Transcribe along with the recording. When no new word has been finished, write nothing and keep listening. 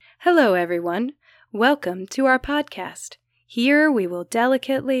Hello, everyone. Welcome to our podcast. Here we will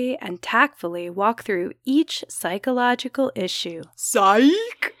delicately and tactfully walk through each psychological issue.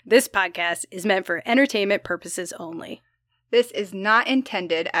 Psych! This podcast is meant for entertainment purposes only. This is not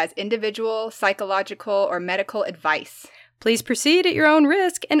intended as individual, psychological, or medical advice. Please proceed at your own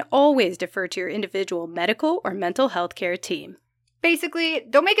risk and always defer to your individual medical or mental health care team. Basically,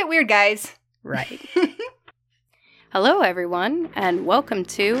 don't make it weird, guys. Right. Hello, everyone, and welcome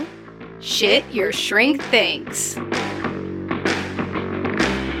to Shit Your Shrink Thinks.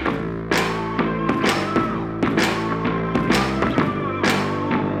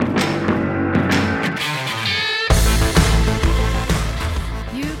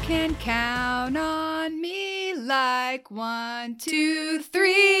 You can count on me like 1, 2,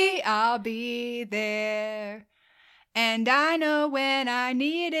 3, I'll be there. And I know when I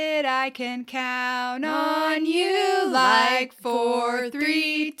need it, I can count on you like 4,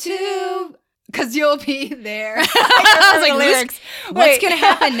 3, 2, because you'll be there. I was like, lyrics. What's going to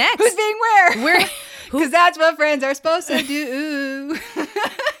happen next? Who's being where? Because that's what friends are supposed to do.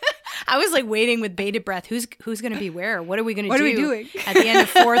 I was like waiting with bated breath. Who's going to be where? What are we going to do? What are we doing? At the end of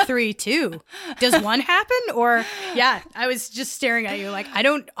 4, 3, 2? Does one happen? Or, yeah, I was just staring at you like, I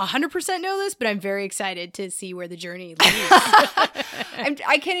don't 100% know this, but I'm very excited to see where the journey leads.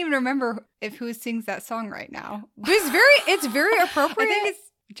 I can't even remember who sings that song right now. It's very appropriate. I think it's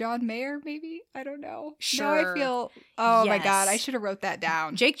John Mayer, maybe? I don't know. Sure. Now I feel, oh my Yes. God, I should have wrote that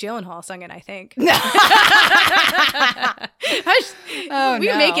down. Jake Gyllenhaal sung it, I think. Oh, we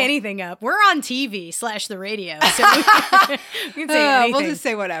no. make anything up. We're on TV / the radio, so we can say anything. We'll just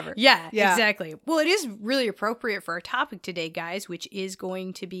say whatever. Yeah, Yeah. exactly. Well, it is really appropriate for our topic today, guys, which is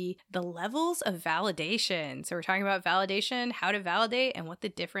going to be the levels of validation. So we're talking about validation, how to validate, and what the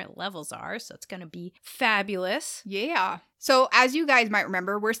different levels are. So it's going to be fabulous. Yeah. So as you guys might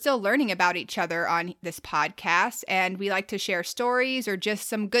remember, we're still learning about each other on this podcast, and we like to share stories or just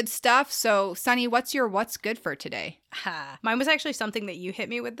some good stuff. So, Sunny, what's your what's good for today? Mine was actually something that you hit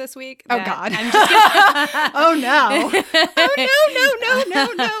me with this week. Oh, that God. I'm just gonna... Oh, no.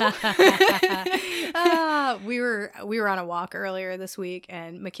 Oh, no. We were on a walk earlier this week,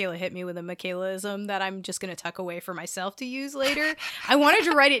 and Michaela hit me with a Michaelaism that I'm just going to tuck away for myself to use later. I wanted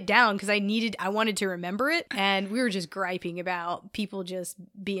to write it down because I wanted to remember it, and we were just griping about people just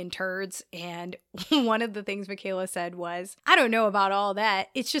being turds. And one of the things Michaela said was, I don't know about all that.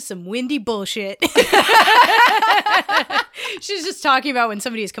 It's just some windy bullshit. She's just talking about when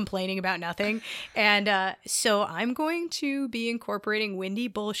somebody is complaining about nothing. And so I'm going to be incorporating windy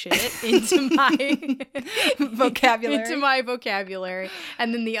bullshit into my vocabulary.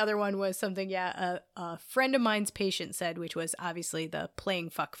 And then the other one was something, a friend of mine's patient said, which was obviously the playing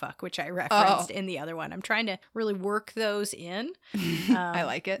fuck, which I referenced in the other one. I'm trying to really work those in. I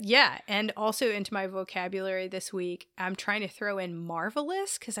like it. Yeah. And also into my vocabulary this week, I'm trying to throw in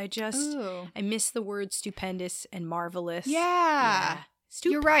marvelous because I miss the word stupendous and marvelous. Yeah.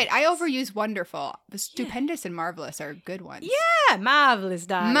 You're right. I overuse wonderful. The stupendous and marvelous are good ones. Yeah, marvelous,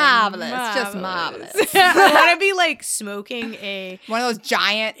 darling. Marvelous. Just marvelous. I want to be like smoking one of those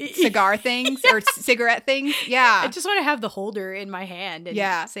giant cigar things or cigarette things. Yeah. I just want to have the holder in my hand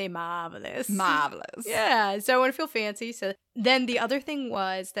and say marvelous. Marvelous. Yeah. So I want to feel fancy. So then the other thing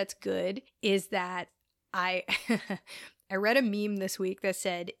that's good is that I read a meme this week that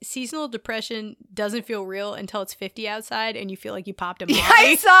said, seasonal depression doesn't feel real until it's 50 outside and you feel like you popped a molly. Yeah,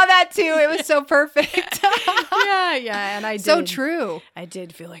 I saw that too. It was so perfect. yeah. And I did. So true. I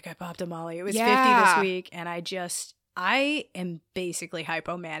did feel like I popped a molly. It was 50 this week, and I am basically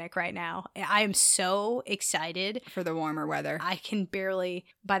hypomanic right now. I am so excited for the warmer weather. I can barely,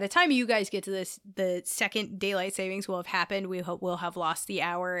 by the time you guys get to this, the second daylight savings will have happened. We'll have lost the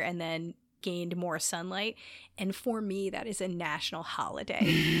hour and then gained more sunlight. And for me, that is a national holiday.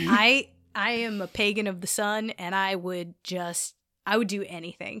 I am a pagan of the sun, and I would do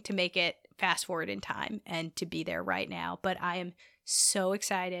anything to make it fast forward in time and to be there right now. But I am so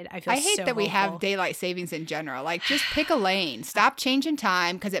excited. I hate that we have daylight savings in general. Like, just pick a lane. Stop changing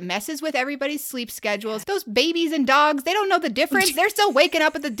time because it messes with everybody's sleep schedules. Those babies and dogs, they don't know the difference. They're still waking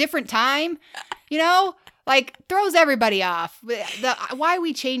up at a different time, you know? Like, throws everybody off. Why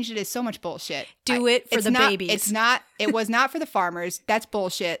we changed it is so much bullshit. It for the babies. It was not for the farmers. That's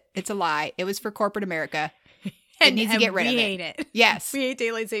bullshit. It's a lie. It was for corporate America. It needs to get rid of it. We hate it. Yes. We hate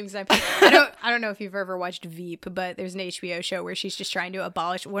daylight savings time. I don't know if you've ever watched Veep, but there's an HBO show where she's just trying to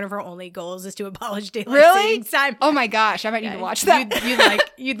abolish, one of her only goals is to abolish daylight savings time. Oh my gosh, I might need to watch that.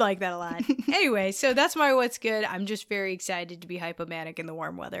 You'd like that a lot. Anyway, so that's my what's good. I'm just very excited to be hypomanic in the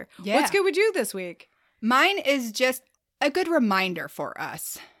warm weather. Yeah. What's good with you this week? Mine is just a good reminder for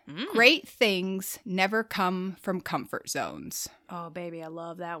us. Great things never come from comfort zones. Oh, baby, I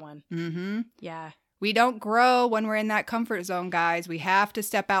love that one. Mm-hmm. Yeah. We don't grow when we're in that comfort zone, guys. We have to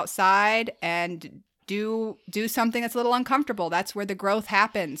step outside and do something that's a little uncomfortable. That's where the growth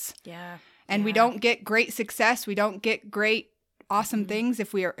happens. Yeah. And we don't get great success. We don't get great, awesome things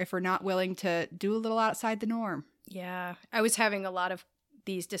if we're not willing to do a little outside the norm. Yeah. I was having a lot of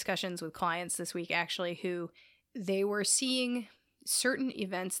these discussions with clients this week, actually, who they were seeing certain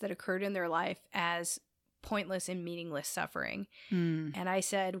events that occurred in their life as pointless and meaningless suffering. And I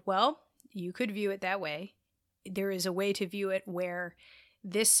said, well, you could view it that way. There is a way to view it where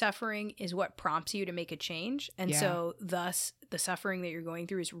this suffering is what prompts you to make a change. And so thus the suffering that you're going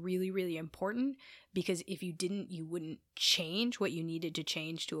through is really, really important, because if you didn't, you wouldn't change what you needed to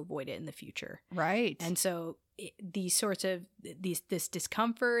change to avoid it in the future. Right. And so these sorts of this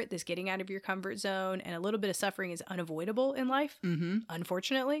discomfort, this getting out of your comfort zone, and a little bit of suffering is unavoidable in life,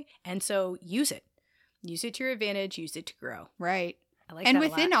 unfortunately. And so use it to your advantage, use it to grow. Right. I like and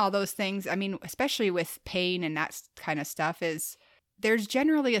that within a lot. all those things, I mean, especially with pain and that kind of stuff, is there's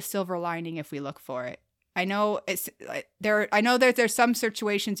generally a silver lining if we look for it. I know I know that there's some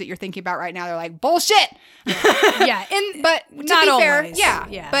situations that you're thinking about right now. They're like bullshit. Yeah, and but to not be always. fair,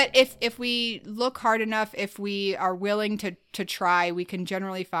 yeah. But if we look hard enough, if we are willing to try, we can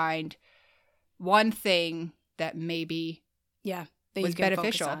generally find one thing that maybe that was you can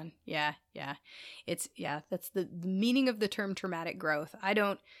beneficial. focus on. Yeah. It's that's the meaning of the term traumatic growth. I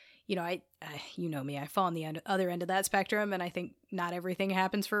don't, I you know me, I fall on the other end of that spectrum, and I think not everything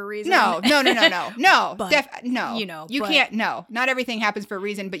happens for a reason. No. But, no. You can't. No, not everything happens for a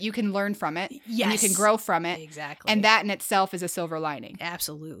reason, but you can learn from it. Yes. And you can grow from it. Exactly. And that in itself is a silver lining.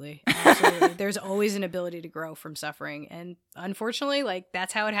 Absolutely. There's always an ability to grow from suffering. And unfortunately, like,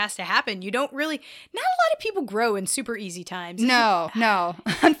 that's how it has to happen. Not a lot of people grow in super easy times. No.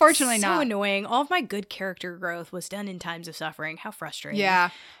 Unfortunately so not. So annoying. All of my good character growth was done in times of suffering. How frustrating.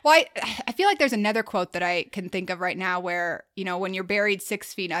 Yeah. Well, I feel like there's another quote that I can think of right now where, when you're buried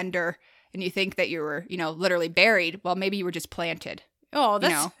 6 feet under and you think that you were, literally buried, well, maybe you were just planted. Oh,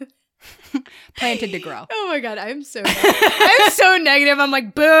 that's... planted to grow. Oh my God, I'm so negative. I'm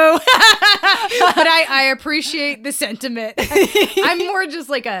like, boo. But I appreciate the sentiment. I'm more just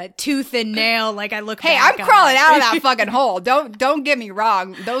like a tooth and nail. Like, I look. Hey, back I'm crawling out of that fucking hole. Don't get me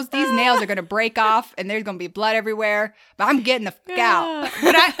wrong. These nails are gonna break off, and there's gonna be blood everywhere. But I'm getting the fuck out.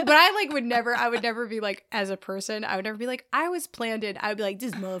 But I would never be like, as a person, I would never be like, I was planted. I'd be like,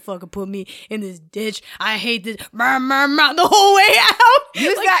 this motherfucker put me in this ditch. I hate this. The whole way out.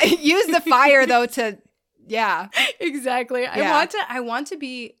 Use the fire though to, yeah. Exactly. Yeah.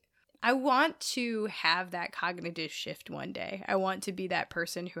 I want to have that cognitive shift one day. I want to be that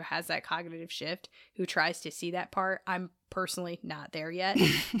person who has that cognitive shift, who tries to see that part. I'm personally not there yet,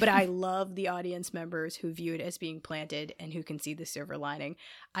 but I love the audience members who view it as being planted and who can see the silver lining.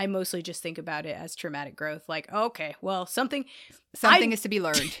 I mostly just think about it as traumatic growth. Like, okay, well, something is to be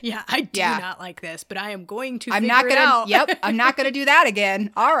learned. Yeah, I do not like this, but I am going to I'm figure not it gonna, out. Yep, I'm not going to do that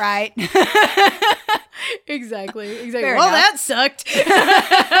again. All right. Exactly. Fair well, enough. that sucked.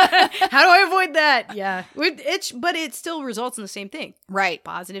 How do I avoid that? Yeah. But it still results in the same thing. Right.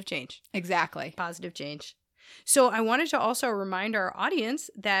 Positive change. Exactly. Positive change. So I wanted to also remind our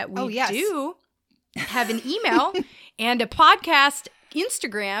audience that we do have an email and a podcast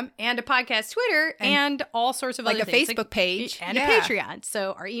Instagram and a podcast Twitter and all sorts of like other a things. Facebook page. And a Patreon.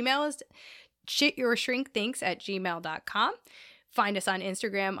 So our email is shityourshrinkthinks@gmail.com. Find us on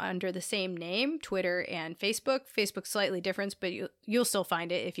Instagram under the same name, Twitter and Facebook. Facebook's slightly different, but you'll still find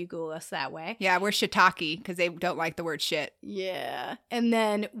it if you Google us that way. Yeah, we're shiitake because they don't like the word shit. Yeah. And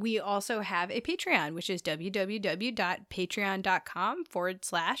then we also have a Patreon, which is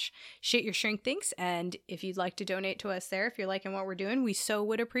www.patreon.com/shityourshrinkthinks. And if you'd like to donate to us there, if you're liking what we're doing, we so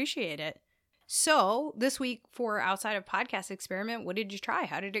would appreciate it. So this week for Outside of Podcast Experiment, what did you try?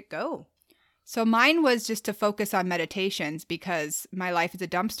 How did it go? So mine was just to focus on meditations because my life is a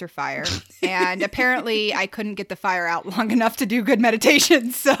dumpster fire. And apparently I couldn't get the fire out long enough to do good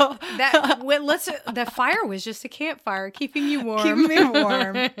meditations. So the fire was just a campfire keeping you warm. Keeping me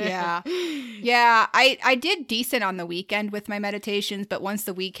warm. Yeah. Yeah. I did decent on the weekend with my meditations, but once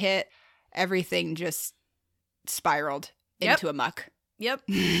the week hit, everything just spiraled into a muck. Yep.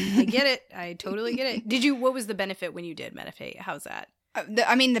 I get it. I totally get it. What was the benefit when you did meditate? How's that?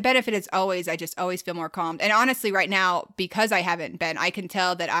 The benefit is I just always feel more calmed. And honestly, right now, because I haven't been, I can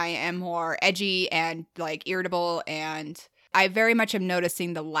tell that I am more edgy and like irritable. And I very much am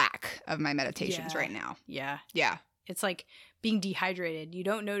noticing the lack of my meditations right now. Yeah. Yeah. It's like being dehydrated. You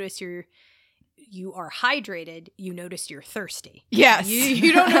don't notice you are hydrated, you notice you're thirsty. Yes.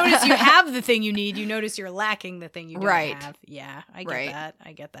 You don't notice you have the thing you need. You notice you're lacking the thing you don't Right. have. Yeah, I get Right. that.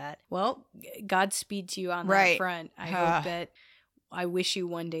 I get that. Well, Godspeed to you on that Right. front. I hope that I wish you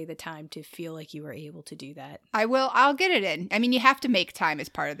one day the time to feel like you were able to do that. I'll get it in. I mean, you have to make time as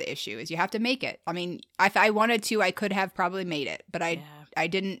part of the issue, is you have to make it. I mean, if I wanted to, I could have probably made it, but I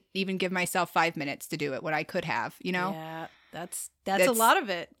didn't even give myself 5 minutes to do it when I could have, you know? Yeah, that's a lot of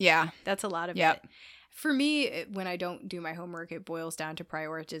it. Yeah. That's a lot of Yep. it. For me, when I don't do my homework, it boils down to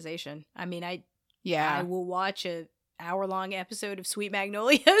prioritization. I mean, I will watch a hour-long episode of Sweet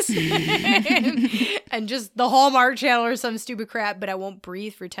Magnolias and just the Hallmark Channel or some stupid crap, but I won't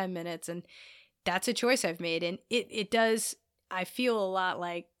breathe for 10 minutes. And that's a choice I've made. And it does, I feel a lot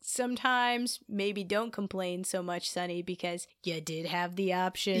like sometimes maybe don't complain so much, Sunny, because you did have the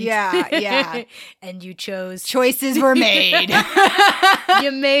option. Yeah. And you chose. Choices were made.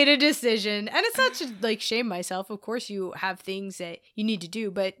 You made a decision. And it's not to like shame myself. Of course you have things that you need to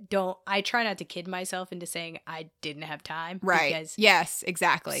do, but I try not to kid myself into saying I didn't have time. Right. Because yes,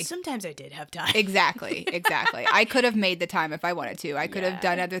 exactly. sometimes I did have time. Exactly. I could have made the time if I wanted to. I could have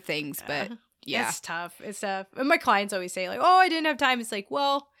done other things, but yeah. It's tough. And my clients always say like, oh, I didn't have time. It's like,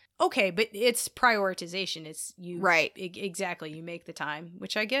 well, okay, but it's prioritization. It's you. Right. Exactly. You make the time,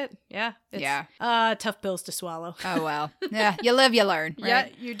 which I get. Yeah. Tough pills to swallow. Oh, well. Yeah. You live, you learn. Right? Yeah,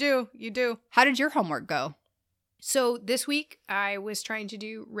 you do. You do. How did your homework go? So this week I was trying to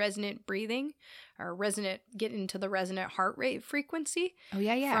do resonant breathing or get into the resonant heart rate frequency. Oh,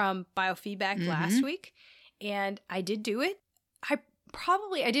 yeah. From biofeedback last week. And I did do it.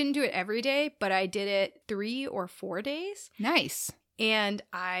 I didn't do it every day, but I did it 3 or 4 days. Nice. And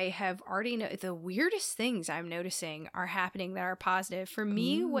I have already the weirdest things I'm noticing are happening that are positive. For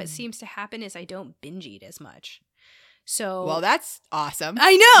me, what seems to happen is I don't binge eat as much. So well, that's awesome.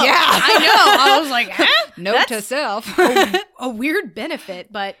 I know. Yeah. I know. I was like, huh? Note to self. a weird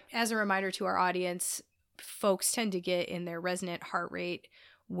benefit. But as a reminder to our audience, folks tend to get in their resonant heart rate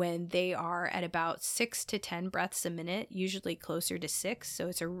when they are at about 6 to 10 breaths a minute, usually closer to 6. So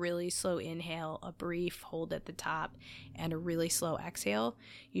it's a really slow inhale, a brief hold at the top, and a really slow exhale,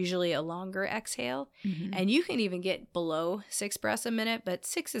 usually a longer exhale. Mm-hmm. And you can even get below 6 breaths a minute, but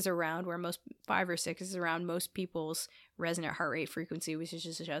 6 is around where 5 or 6 is around most people's resonant heart rate frequency, which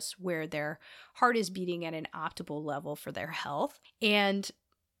is just where their heart is beating at an optimal level for their health. And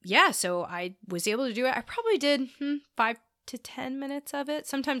yeah, so I was able to do it. I probably did 5 to 10 minutes of it.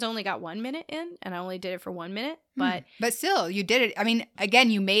 Sometimes I only got 1 minute in, and I only did it for 1 minute. But still, you did it. I mean,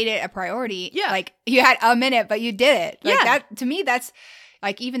 again, you made it a priority. Yeah. Like, you had a minute, but you did it. Like, yeah. That, to me, that's,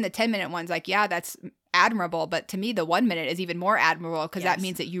 like, even the 10-minute ones, like, yeah, that's admirable. But to me, the 1 minute is even more admirable because that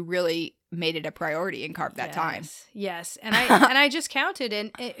means that you really made it a priority and carved that time. Yes. And I just counted,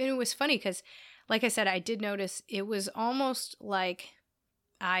 and it was funny because, like I said, I did notice it was almost like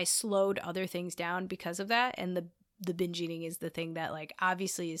I slowed other things down because of that. And the binge eating is the thing that, like,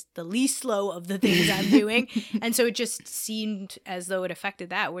 obviously is the least slow of the things I'm doing. And so it just seemed as though it affected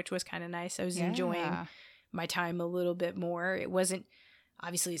that, which was kind of nice. I was enjoying my time a little bit more. It wasn't,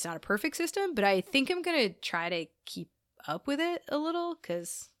 obviously it's not a perfect system, but I think I'm going to try to keep up with it a little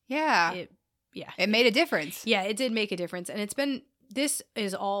because it made a difference. Yeah, it did make a difference. And this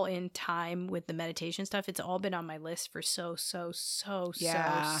is all in time with the meditation stuff. It's all been on my list for so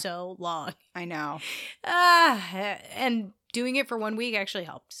long. I know. And doing it for 1 week actually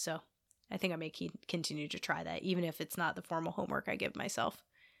helped. So I think I may continue to try that, even if it's not the formal homework I give myself.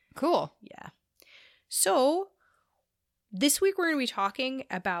 Cool. Yeah. So this week we're going to be talking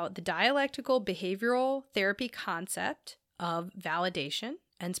about the dialectical behavioral therapy concept of validation,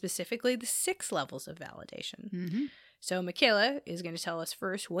 and specifically the 6 levels of validation. Mm-hmm. So Michaela is going to tell us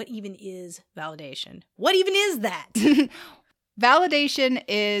first, what even is validation? What even is that? Validation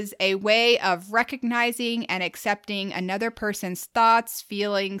is a way of recognizing and accepting another person's thoughts,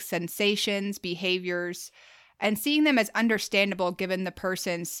 feelings, sensations, behaviors, and seeing them as understandable given the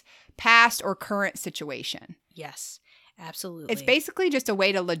person's past or current situation. Yes, absolutely. It's basically just a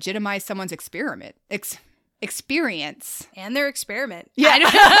way to legitimize someone's experience. And their experiment. Yeah.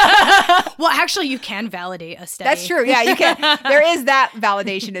 Well, actually, you can validate a study. That's true. Yeah, you can. There is that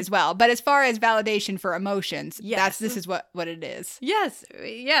validation as well. But as far as validation for emotions, this is what it is. Yes.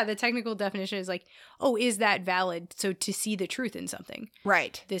 Yeah, the technical definition is like, oh, is that valid? So to see the truth in something.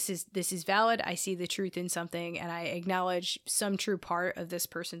 Right. This is valid. I see the truth in something, and I acknowledge some true part of this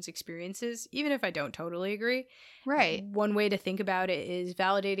person's experiences, even if I don't totally agree. Right. One way to think about it is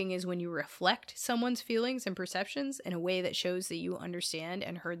validating is when you reflect someone's feelings and perceptions in a way that shows that you understand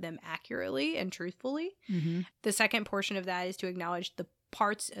and heard them accurately and truthfully. Mm-hmm. The second portion of that is to acknowledge the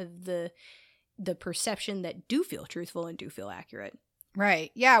parts of the the perception that do feel truthful and do feel accurate.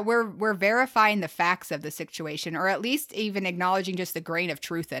 Right. Yeah, we're verifying the facts of the situation, or at least even acknowledging just the grain of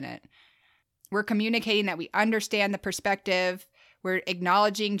truth in it. We're communicating that we understand the perspective. We're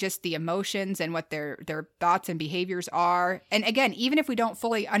acknowledging just the emotions and what their thoughts and behaviors are. And again, even if we don't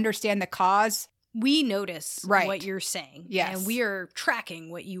fully understand the cause, we notice Right. what you're saying. Yes. And we are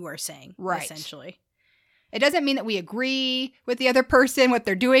tracking what you are saying, Right. essentially. it doesn't mean that we agree with the other person, what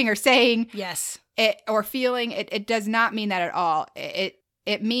they're doing or saying. Yes. Or feeling. It does not mean that at all.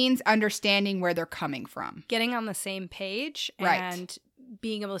 It means understanding where they're coming from. Getting on the same page Right. and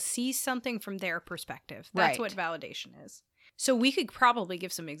being able to see something from their perspective. That's Right. what validation is. So we could probably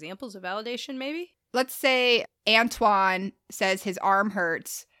give some examples of validation, maybe? Let's say Antoine says his arm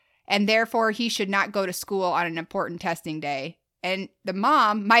hurts and therefore he should not go to school on an important testing day. And the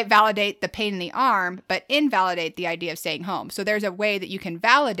mom might validate the pain in the arm, but invalidate the idea of staying home. So there's a way that you can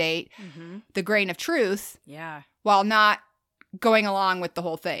validate the grain of truth Yeah. while not going along with the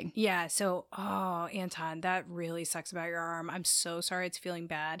whole thing. Yeah. So, Anton, that really sucks about your arm. I'm so sorry it's feeling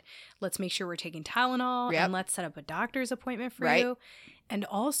bad. Let's make sure we're taking Tylenol Yep. and let's set up a doctor's appointment for Right. you. And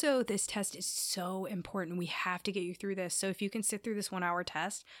also, this test is so important. We have to get you through this. So if you can sit through this 1 hour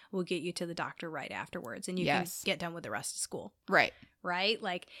test, we'll get you to the doctor right afterwards and you Yes. can get done with the rest of school. Right. Right?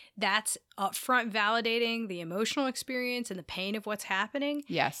 Like that's upfront validating the emotional experience and the pain of what's happening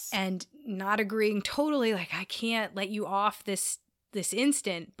Yes. and not agreeing totally like I can't let you off this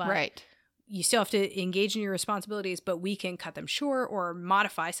instant, but right. you still have to engage in your responsibilities, but we can cut them short or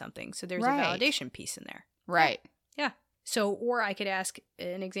modify something. So there's Right. a validation piece in there. Right. Yeah. So, or I could ask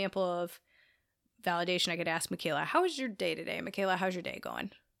an example of validation. I could ask Michaela, how was your day today? Michaela, how's your day going?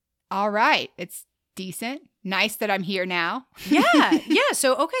 All right. It's decent. Nice that I'm here now. Yeah. Yeah.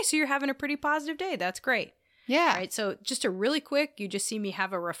 So, okay. So you're having a pretty positive day. That's great. Yeah. All right. So just a really quick, you just see me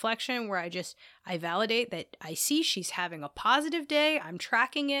have a reflection where I validate that I see she's having a positive day. I'm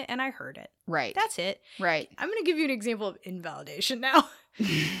tracking it and I heard it. Right. That's it. right. I'm going to give you an example of invalidation now.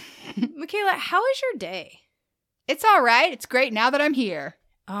 Michaela, how is your day? It's all right. It's great now that I'm here.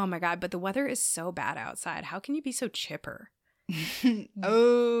 Oh my God, but the weather is so bad outside. How can you be so chipper?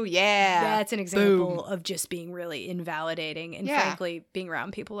 Oh, yeah. That's an example of just being really invalidating. And Yeah. frankly, being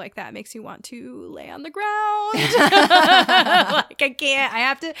around people like that makes you want to lay on the ground. Like I can't.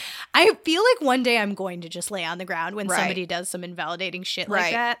 I feel like one day I'm going to just lay on the ground when Right. somebody does some invalidating shit like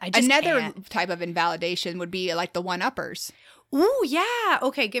Right. that. I just Another can't. type of invalidation would be like the one-uppers. Ooh, yeah.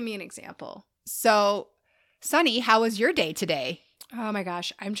 Okay, give me an example. So, Sunny, how was your day today? Oh my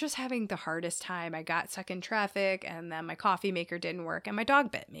gosh, I'm just having the hardest time. I got stuck in traffic and then my coffee maker didn't work and my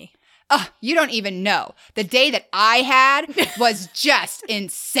dog bit me. Oh, you don't even know. The day that I had was just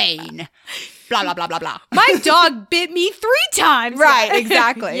insane. Blah, blah, blah, blah, blah. My dog bit me 3 times. Right,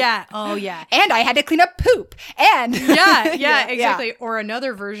 exactly. Yeah. Oh, yeah. And I had to clean up poop. And Yeah, exactly. Or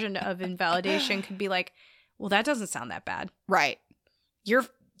another version of invalidation could be like, well, that doesn't sound that bad. Right,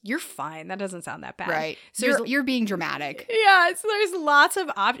 You're fine. That doesn't sound that bad. right. So You're being dramatic. yeah, so there's lots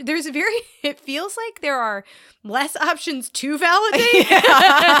of options. It feels like there are less options to validate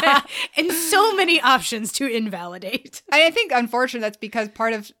Yeah. and so many options to invalidate. And I think, unfortunately, that's because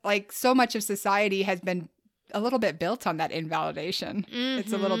part of, like, so much of society has been a little bit built on that invalidation.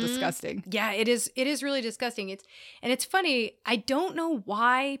 It's a little Mhm. disgusting. Yeah, it is really disgusting. It's funny. I don't know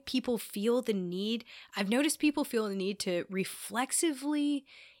why people feel the need. I've noticed people feel the need to reflexively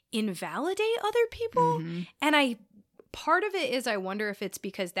invalidate other people. Mhm. And part of it is I wonder if it's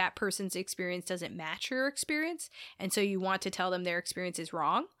because that person's experience doesn't match your experience. And so you want to tell them their experience is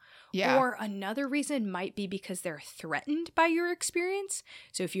wrong. Yeah. Or another reason might be because they're threatened by your experience.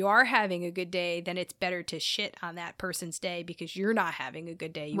 So if you are having a good day, then it's better to shit on that person's day because you're not having a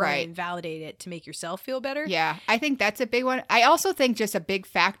good day. You want Right. to invalidate it to make yourself feel better. Yeah, I think that's a big one. I also think just a big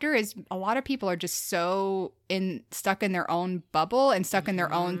factor is a lot of people are just so stuck in their own bubble and stuck in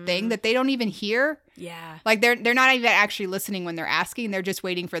their own thing that they don't even hear. Yeah. Like they're not even actually listening when they're asking. They're just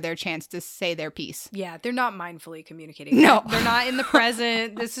waiting for their chance to say their piece. Yeah, they're not mindfully communicating. No. They're not in the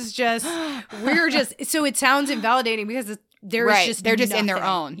present. This is just, so it sounds invalidating because they're just in their nothing.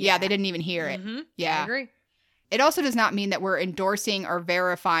 own. Yeah, they didn't even hear it. Mhm. I Yeah. agree. It also does not mean that we're endorsing or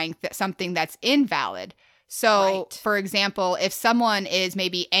verifying something that's invalid. So, Right. for example, if someone is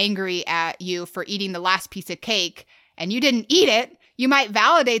maybe angry at you for eating the last piece of cake and you didn't eat it, you might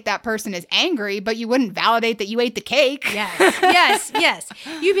validate that person is angry, but you wouldn't validate that you ate the cake. Yes.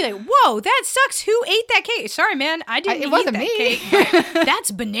 You'd be like, whoa, that sucks. Who ate that cake? Sorry, man. I didn't It eat wasn't that me. cake. Right.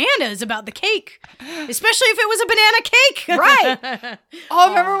 That's bananas about the cake. Especially if it was a banana cake. Right. Oh,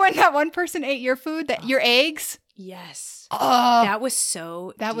 remember when that one person ate your food, your eggs? Yes. Oh, That was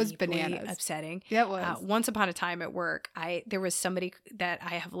so that was deeply bananas. upsetting. that was. Once upon a time at work, there was somebody that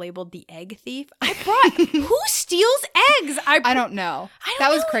I have labeled the egg thief. I brought who steals eggs? I don't know. I don't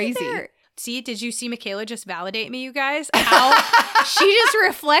That was know crazy. either. See, did you see Michaela just validate me, you guys? How she just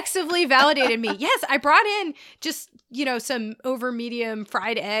reflexively validated me. Yes, I brought in just, some over medium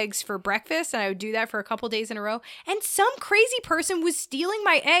fried eggs for breakfast, and I would do that for a couple days in a row. And some crazy person was stealing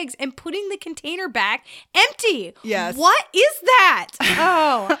my eggs and putting the container back empty. Yes. What is that?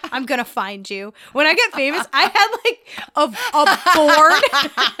 Oh, I'm going to find you. When I get famous, I had like a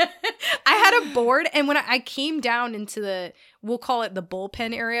board. I had a board, and when I came down into we'll call it the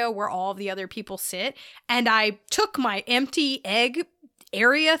bullpen area where all of the other people sit, and I took my empty egg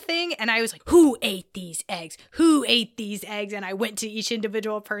area thing and I was like, who ate these eggs? Who ate these eggs? And I went to each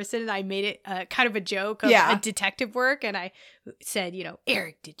individual person and I made it kind of a joke of a detective work, and I said,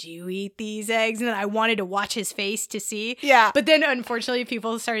 Eric, did you eat these eggs? And then I wanted to watch his face to see. Yeah. But then unfortunately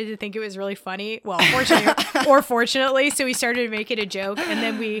people started to think it was really funny. Well, fortunately or fortunately, so we started to make it a joke, and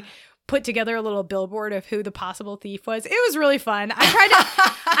then we put together a little billboard of who the possible thief was. It was really fun.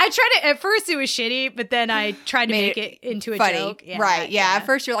 I tried to, at first it was shitty, but then I tried to make it into a funny. Joke. Yeah, right. Yeah. At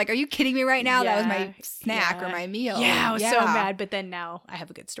first you're like, are you kidding me right now? Yeah, That was my snack or my meal. Yeah, I was so mad. But then now I have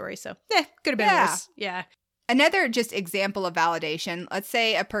a good story. So could have been worse. Yeah. Another just example of validation. Let's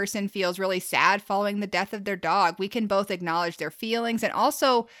say a person feels really sad following the death of their dog. We can both acknowledge their feelings and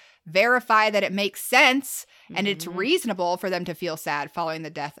also verify that it makes sense and it's reasonable for them to feel sad following the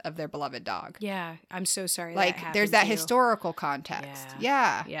death of their beloved dog. Yeah, I'm so sorry. Like, that happened there's that to you. historical context.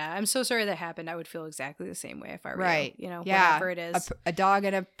 Yeah. Yeah, I'm so sorry that happened. I would feel exactly the same way if I were you. Yeah. Whatever it is. A dog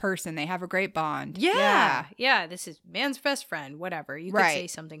and a person, they have a great bond. Yeah. Yeah, this is man's best friend, whatever. You could say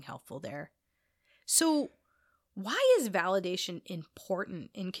something helpful there. So why is validation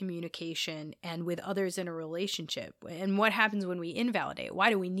important in communication and with others in a relationship? And what happens when we invalidate? Why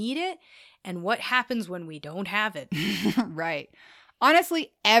do we need it? And what happens when we don't have it? Right.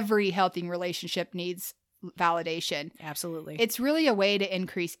 Honestly, every healthy relationship needs validation. Absolutely. It's really a way to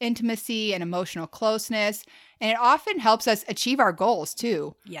increase intimacy and emotional closeness, and it often helps us achieve our goals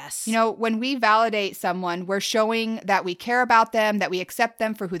too. Yes. When we validate someone, we're showing that we care about them, that we accept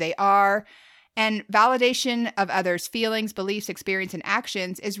them for who they are. And validation of others' feelings, beliefs, experience, and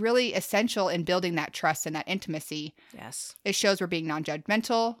actions is really essential in building that trust and that intimacy. Yes. It shows we're being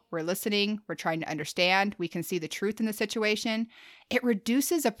non-judgmental, we're listening, we're trying to understand, we can see the truth in the situation. It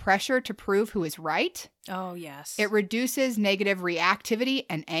reduces a pressure to prove who is right. Oh, yes. It reduces negative reactivity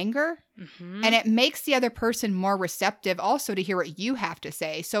and anger. Mm-hmm. And it makes the other person more receptive also to hear what you have to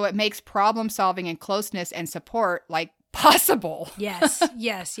say. So it makes problem solving and closeness and support possible. Yes.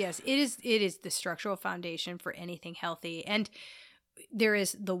 It is the structural foundation for anything healthy. And there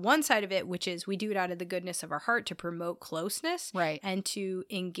is the one side of it, which is we do it out of the goodness of our heart to promote closeness, right, and to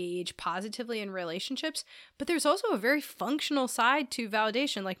engage positively in relationships. But there's also a very functional side to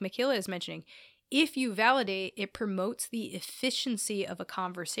validation, like Michaela is mentioning. If you validate, it promotes the efficiency of a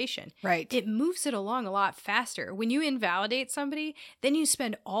conversation. Right. It moves it along a lot faster. When you invalidate somebody, then you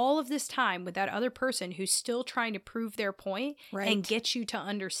spend all of this time with that other person who's still trying to prove their point and get you to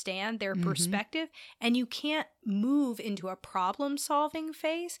understand their perspective. And you can't move into a problem-solving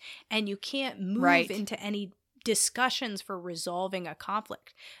phase, and you can't move into any discussions for resolving a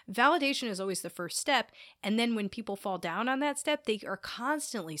conflict. Validation is always the first step, and then when people fall down on that step, they are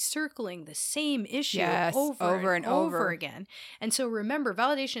constantly circling the same issue over and over again. And so remember,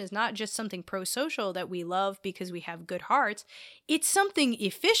 validation is not just something pro-social that we love because we have good hearts. It's something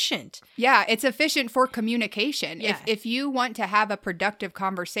efficient. Yeah, it's efficient for communication. Yeah. If you want to have a productive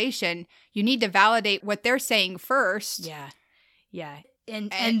conversation, you need to validate what they're saying first. Yeah.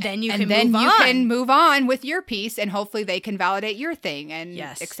 And then you can move on. And then you can move on with your piece, and hopefully they can validate your thing, and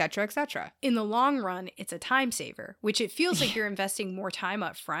et cetera, et cetera. In the long run, it's a time saver, which it feels like you're investing more time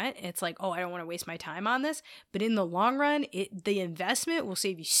up front. It's like, oh, I don't want to waste my time on this. But in the long run, the investment will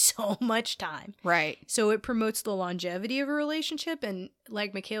save you so much time. Right. So it promotes the longevity of a relationship. And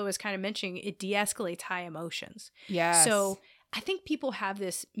like Michaela was kind of mentioning, it de-escalates high emotions. Yes. So I think people have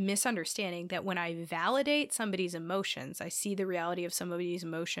this misunderstanding that when I validate somebody's emotions, I see the reality of somebody's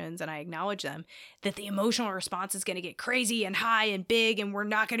emotions and I acknowledge them, that the emotional response is going to get crazy and high and big and we're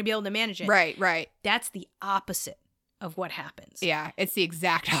not going to be able to manage it. Right. That's the opposite of what happens. Yeah, it's the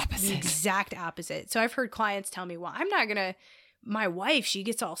exact opposite. The exact opposite. So I've heard clients tell me, well, I'm not going to, my wife, she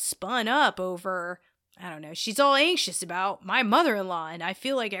gets all spun up over, I don't know, she's all anxious about my mother-in-law, and I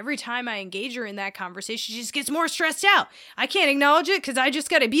feel like every time I engage her in that conversation, she just gets more stressed out. I can't acknowledge it because I just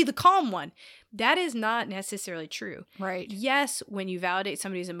got to be the calm one. That is not necessarily true. Right. Yes, when you validate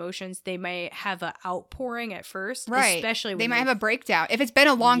somebody's emotions, they may have an outpouring at first. Right. Especially when they might have a breakdown. If it's been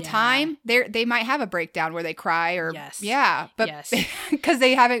a long Yeah. time, they might have a breakdown where they cry or Yes. yeah, but Yes. because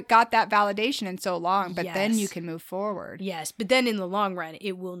they haven't got that validation in so long. But then Yes. you can move forward. Yes, but then in the long run,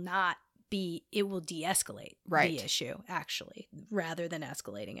 it will de-escalate Right. the issue, actually, rather than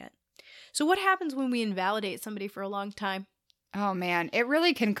escalating it. So what happens when we invalidate somebody for a long time? Oh man, it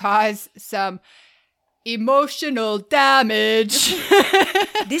really can cause some emotional damage.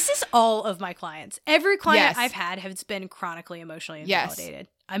 This is all of my clients. Every client Yes. I've had has been chronically emotionally Yes. invalidated.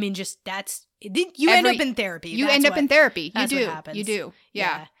 I mean, just you end up in therapy. You That's end up what- in therapy. You that's what do. happens. You do.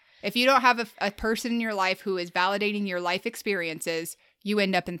 Yeah. If you don't have a person in your life who is validating your life experiences, you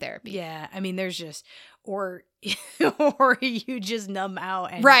end up in therapy. Yeah. I mean, there's just or you just numb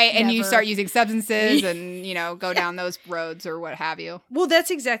out and Right. And you never- start using substances and, go down those roads or what have you. Well,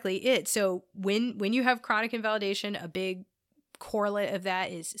 that's exactly it. So when you have chronic invalidation, a big correlate of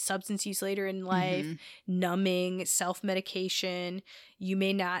that is substance use later in life, Mhm. numbing, self-medication. You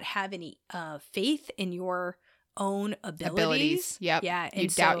may not have any faith in your own abilities. Yep. Yeah. You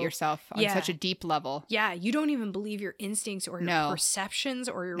And doubt so, yourself on yeah. such a deep level. Yeah, you don't even believe your instincts or your No. perceptions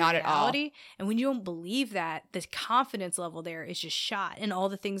or your Not at all. reality. And when you don't believe that, the confidence level there is just shot, and all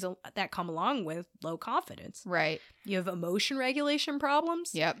the things that come along with low confidence. Right. You have emotion regulation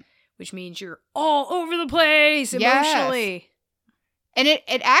problems, Yep. which means you're all over the place Yes. emotionally. And it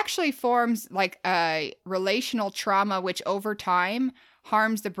actually forms like a relational trauma, which over time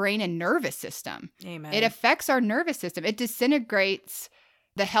harms the brain and nervous system. Amen. It affects our nervous system. It disintegrates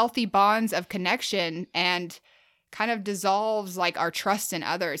the healthy bonds of connection and kind of dissolves like our trust in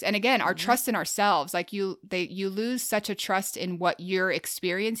others. And again, our trust in ourselves. Like you lose such a trust in what you're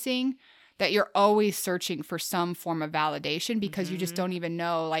experiencing that you're always searching for some form of validation because you just don't even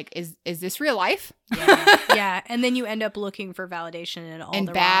know, like, is this real life? yeah. Yeah. And then you end up looking for validation in all In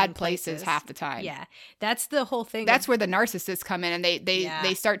the bad wrong places half the time. Yeah. That's the whole thing. That's where the narcissists come in, and Yeah.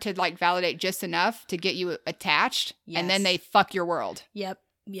 they start to like validate just enough to get you attached, and then Yes. they fuck your world. Yep.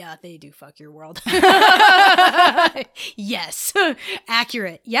 Yeah, they do fuck your world. Yes.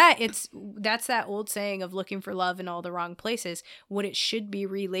 Accurate. Yeah, that's that old saying of looking for love in all the wrong places. What it should be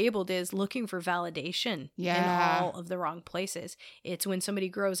relabeled is looking for validation Yeah. in all of the wrong places. It's when somebody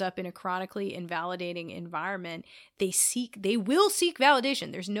grows up in a chronically invalidating environment, they will seek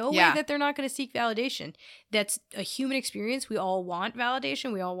validation. There's no Yeah. way that they're not going to seek validation. That's a human experience. We all want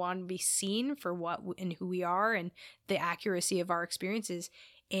validation. We all want to be seen for what and who we are and the accuracy of our experiences.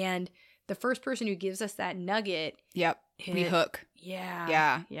 And the first person who gives us that nugget, Yep. We hook. Yeah.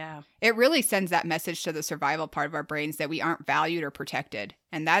 Yeah. Yeah. It really sends that message to the survival part of our brains that we aren't valued or protected.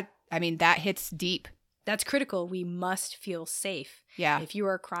 And that hits deep. That's critical. We must feel safe. Yeah. If you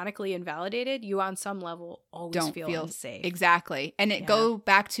are chronically invalidated, you on some level always Don't feel feel unsafe. Exactly. And it Yeah. go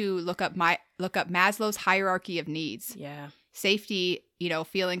back to look up Maslow's hierarchy of needs. Yeah. Safety,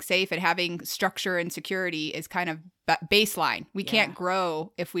 feeling safe and having structure and security is kind of baseline. We can't Yeah.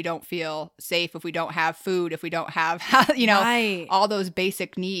 grow if we don't feel safe, if we don't have food, if we don't have, Right. all those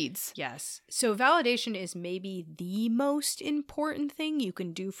basic needs. Yes. So validation is maybe the most important thing you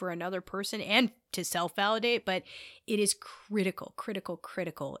can do for another person and to self-validate, but it is critical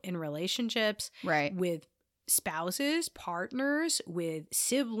in relationships, Right. with spouses, partners, with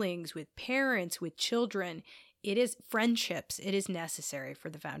siblings, with parents, with children. It is friendships. It is necessary for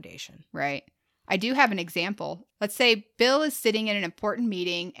the foundation. Right. I do have an example. Let's say Bill is sitting in an important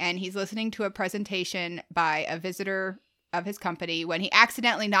meeting and he's listening to a presentation by a visitor of his company when he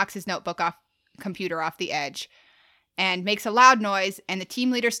accidentally knocks his computer off the edge and makes a loud noise, and the team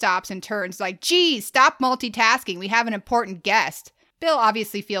leader stops and turns like, "Geez, stop multitasking. We have an important guest." Bill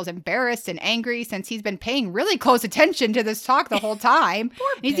obviously feels embarrassed and angry since he's been paying really close attention to this talk the whole time.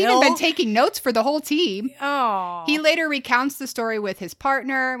 He's even Bill. been taking notes for the whole team. Oh. He later recounts the story with his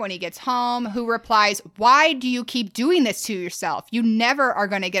partner when he gets home, who replies, "Why do you keep doing this to yourself? You never are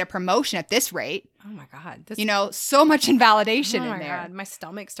going to get a promotion at this rate." Oh my God. This So much invalidation Oh in my there. God, my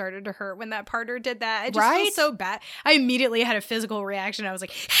stomach started to hurt when that partner did that. It just Right? feels so bad. I immediately had a physical reaction. I was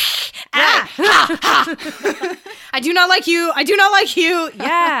like, Right. ah, I do not like you. I do not like you.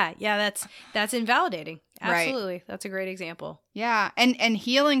 Yeah, that's invalidating. Right. Absolutely, that's a great example. Yeah, and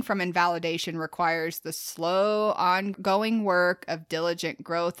healing from invalidation requires the slow, ongoing work of diligent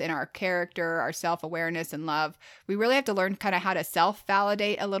growth in our character, our self-awareness, and love. We really have to learn kind of how to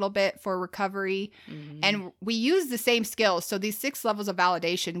self-validate a little bit for recovery. And we use the same skills. So these 6 levels of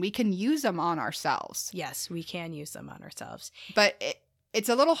validation, we can use them on ourselves. Yes, we can use them on ourselves. But it's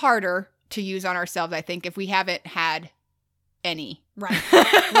a little harder to use on ourselves, I think, if we haven't had any.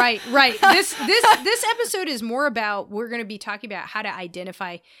 Right. Right. This episode is more about, we're going to be talking about how to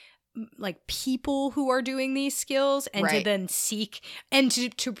identify like people who are doing these skills and to then seek and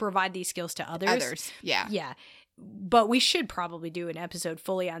to provide these skills to others. Yeah. Yeah. But we should probably do an episode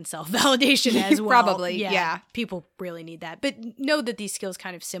fully on self-validation as well. Probably, yeah. People really need that. But know that these skills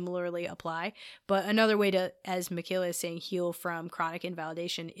kind of similarly apply. But another way to, as Michaela is saying, heal from chronic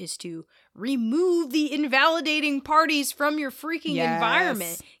invalidation is to remove the invalidating parties from your freaking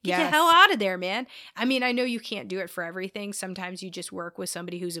environment. Get the hell out of there, man. I mean, I know you can't do it for everything. Sometimes you just work with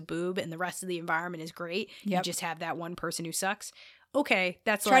somebody who's a boob and the rest of the environment is great. Yep. You just have that one person who sucks. Okay,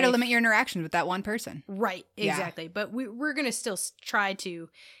 that's try to limit your interactions with that one person. Right, exactly. Yeah. But we're going to still try to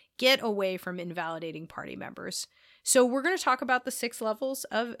get away from invalidating party members. So we're going to talk about the 6 levels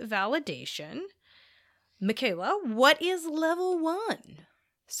of validation. Michaela, what is level 1?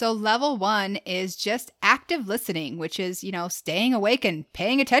 So level 1 is just active listening, which is, staying awake and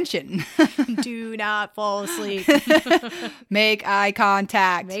paying attention. Do not fall asleep. Make eye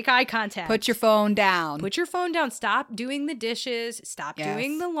contact. Make eye contact. Put your phone down. Put your phone down. Stop doing the dishes. Stop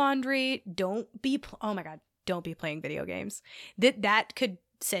doing the laundry. Don't be playing video games. That could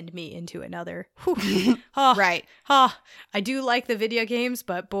send me into another. Right. I do like the video games,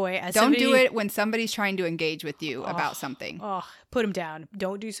 but boy, don't do it when somebody's trying to engage with you about something. Put them down.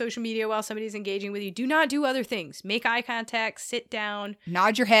 Don't do social media while somebody's engaging with you. Do not do other things. Make eye contact. Sit down.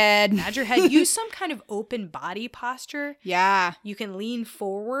 Nod your head. Use some kind of open body posture. Yeah. You can lean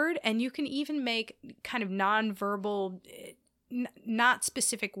forward, and you can even make kind of nonverbal, not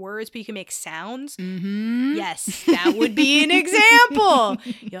specific words, but you can make sounds. Mm-hmm. Yes, that would be an example.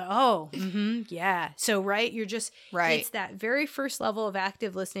 Yeah. So, you're just, it's that very first level of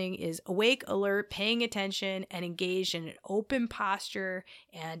active listening is awake, alert, paying attention, and engaged in an open posture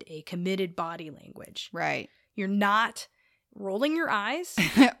and a committed body language. Right. You're not rolling your eyes.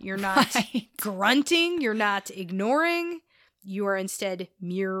 You're not grunting. You're not ignoring. You are instead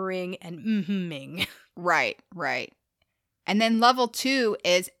mirroring and mm-hmming. Right. And then level 2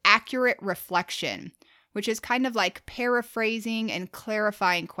 is accurate reflection, which is kind of like paraphrasing and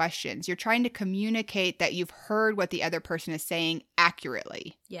clarifying questions. You're trying to communicate that you've heard what the other person is saying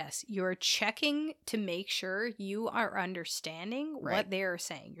accurately. Yes, you're checking to make sure you are understanding what they are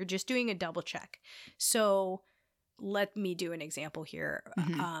saying. You're just doing a double check. So let me do an example here.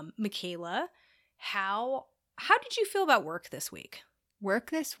 Mm-hmm. Michaela, how did you feel about work this week?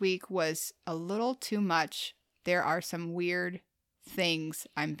 Work this week was a little too much. There are some weird things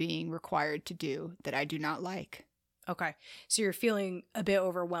I'm being required to do that I do not like. Okay. So you're feeling a bit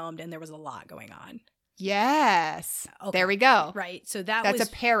overwhelmed and there was a lot going on. Yes. Okay. There we go. Right. So that's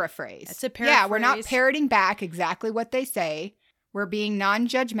a paraphrase. That's a paraphrase. Yeah, we're not parroting back exactly what they say. We're being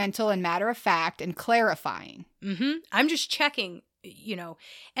non-judgmental and matter of fact and clarifying. Mm-hmm. I'm just checking, and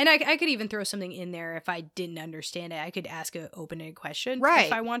I could even throw something in there if I didn't understand it. I could ask an open-ended question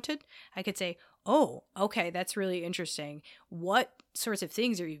if I wanted. I could say, oh, okay, that's really interesting. What sorts of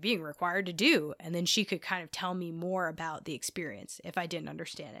things are you being required to do? And then she could kind of tell me more about the experience if I didn't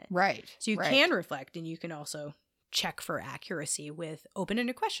understand it. Right. So you can reflect, and you can also check for accuracy with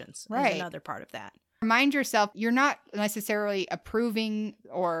open-ended questions. Right. Is another part of that. Remind yourself, you're not necessarily approving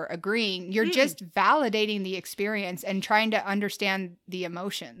or agreeing. You're just validating the experience and trying to understand the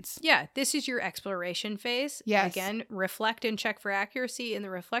emotions. Yeah, this is your exploration phase. Yes. Again, reflect and check for accuracy in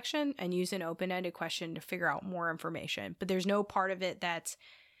the reflection and use an open-ended question to figure out more information. But there's no part of it that's,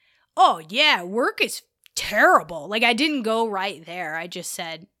 oh, yeah, work is terrible. Like, I didn't go right there. I just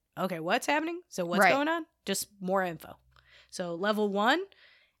said, okay, what's happening? So what's going on? Just more info. So level 1.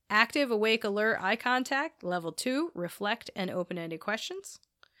 Active, awake, alert, eye contact. Level 2, reflect and open-ended questions.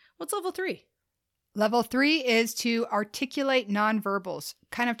 What's level 3? Level 3 is to articulate nonverbals.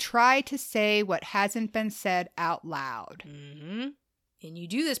 Kind of try to say what hasn't been said out loud. Mm-hmm. And you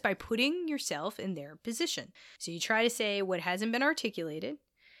do this by putting yourself in their position. So you try to say what hasn't been articulated.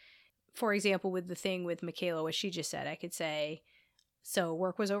 For example, with the thing with Michaela, what she just said, I could say, so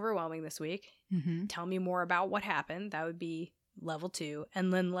work was overwhelming this week. Mm-hmm. Tell me more about what happened. That would be level 2.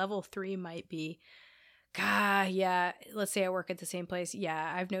 And then level 3 might be, let's say I work at the same place.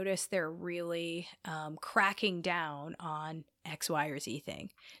 Yeah, I've noticed they're really cracking down on X, Y, or Z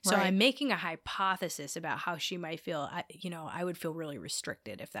thing. So I'm making a hypothesis about how she might feel. I would feel really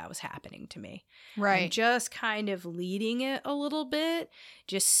restricted if that was happening to me. Right. I'm just kind of leading it a little bit,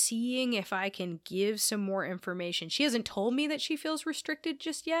 just seeing if I can give some more information. She hasn't told me that she feels restricted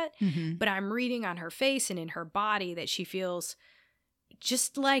just yet, but I'm reading on her face and in her body that she feels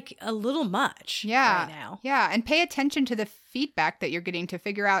just like a little much right now. Yeah, and pay attention to the feedback that you're getting to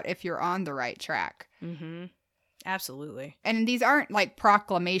figure out if you're on the right track. Mm-hmm. Absolutely. And these aren't like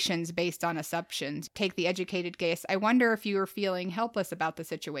proclamations based on assumptions. Take the educated guess. I wonder if you are feeling helpless about the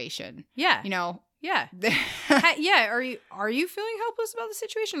situation. Yeah. You know? Yeah. Yeah. Are you feeling helpless about the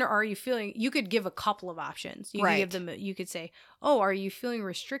situation, or are you feeling, you could give a couple of options. You could give them, you could say, oh, are you feeling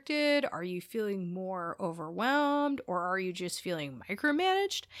restricted? Are you feeling more overwhelmed? Or are you just feeling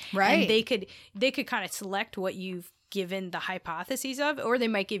micromanaged? Right. And they could kind of select what you've given the hypotheses of, or they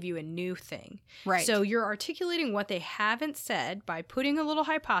might give you a new thing. Right. So you're articulating what they haven't said by putting a little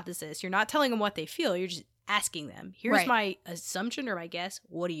hypothesis. You're not telling them what they feel. You're just asking them, here's my assumption or my guess.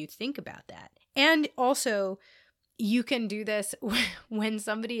 What do you think about that? And also, you can do this when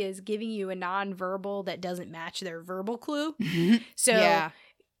somebody is giving you a nonverbal that doesn't match their verbal clue. So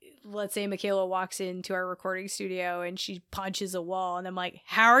let's say Michaela walks into our recording studio and she punches a wall, and I'm like,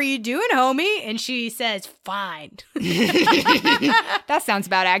 how are you doing, homie? And she says, fine. That sounds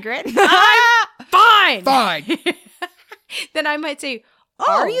about accurate. I'm fine. Fine. Then I might say,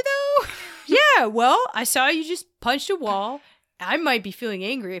 oh, are you though? Yeah, well, I saw you just punched a wall. I might be feeling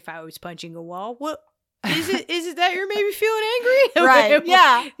angry if I was punching a wall. Well, is it that you're maybe feeling angry? Right.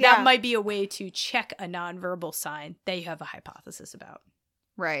 Yeah. That might be a way to check a nonverbal sign that you have a hypothesis about.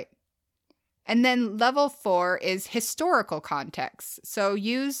 Right. And then level 4 is historical context. So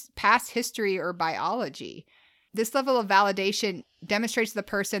use past history or biology. This level of validation demonstrates to the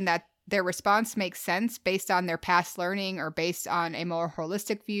person that their response makes sense based on their past learning or based on a more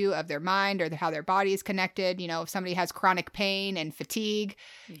holistic view of their mind or how their body is connected. You know, if somebody has chronic pain and fatigue,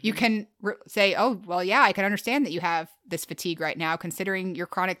 you can say, oh, well, yeah, I can understand that you have this fatigue right now considering your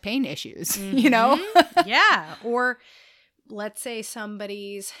chronic pain issues, you know? Yeah. Or let's say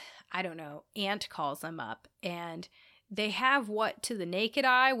somebody's, I don't know, aunt calls them up and they have what to the naked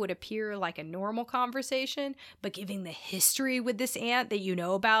eye would appear like a normal conversation, but giving the history with this aunt that you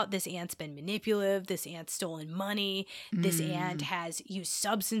know about, this aunt's been manipulative, this aunt's stolen money, this aunt has used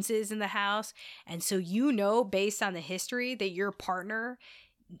substances in the house. And so you know, based on the history, that your partner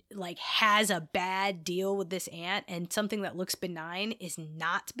like has a bad deal with this aunt, and something that looks benign is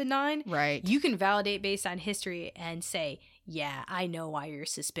not benign. Right. You can validate based on history and say, yeah, I know why you're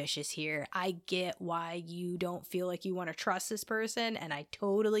suspicious here. I get why you don't feel like you want to trust this person, and I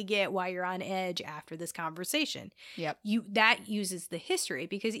totally get why you're on edge after this conversation. Yep. That uses the history,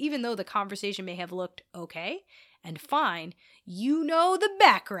 because even though the conversation may have looked okay and fine, you know the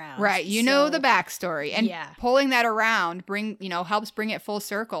background. Right. You know the backstory. And yeah. Pulling that around helps bring it full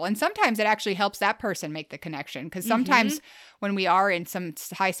circle. And sometimes it actually helps that person make the connection. Because sometimes when we are in some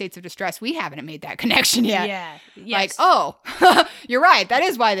high states of distress, we haven't made that connection yet. Yeah. Yes. Like, oh, you're right. That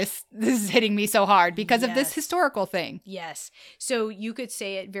is why this is hitting me so hard, because of this historical thing. Yes. So you could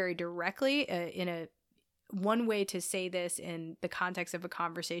say it very directly. One way to say this in the context of a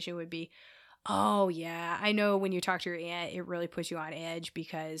conversation would be, oh, yeah, I know when you talk to your aunt, it really puts you on edge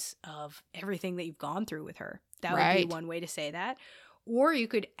because of everything that you've gone through with her. That would be one way to say that. Or you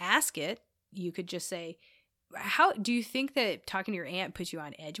could ask it. You could just say, how do you think that talking to your aunt puts you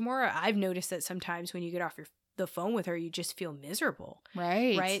on edge more? I've noticed that sometimes when you get off the phone with her, you just feel miserable.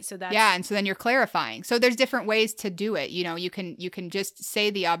 Right. So that's and so then you're clarifying. So there's different ways to do it. You know, you can just say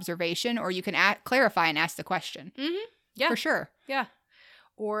the observation, or you can clarify and ask the question. Yeah, for sure. Yeah.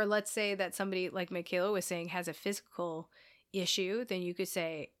 Or let's say that somebody, like Michaela was saying, has a physical issue, then you could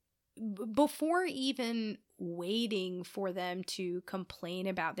say, before even waiting for them to complain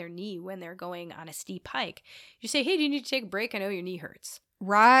about their knee when they're going on a steep hike, you say, hey, do you need to take a break? I know your knee hurts.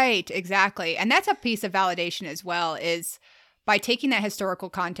 Right, exactly. And that's a piece of validation as well, is by taking that historical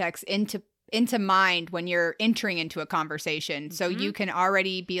context into mind when you're entering into a conversation. So you can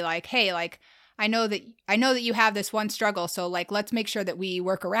already be like, hey, like, I know that you have this one struggle, so like let's make sure that we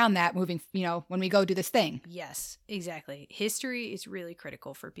work around that moving, when we go do this thing. Yes, exactly. History is really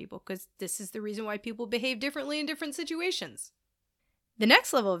critical for people, because this is the reason why people behave differently in different situations. The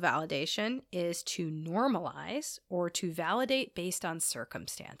next level of validation is to normalize, or to validate based on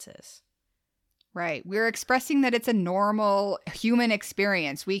circumstances. Right. We're expressing that it's a normal human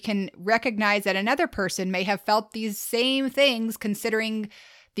experience. We can recognize that another person may have felt these same things considering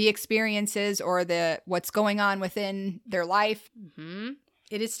the experiences or what's going on within their life.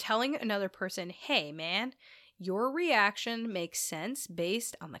 It is telling another person, hey, man, your reaction makes sense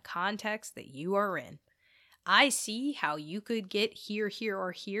based on the context that you are in. I see how you could get here,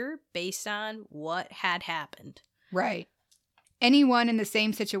 or here based on what had happened. Right. Anyone in the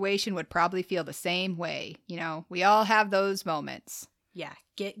same situation would probably feel the same way. We all have those moments. Yeah.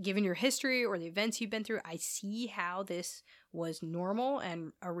 Given your history or the events you've been through, I see how this was normal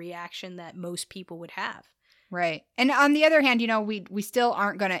and a reaction that most people would have. Right. And on the other hand, we still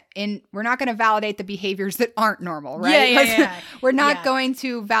aren't going to we're not going to validate the behaviors that aren't normal, right? Yeah. We're not going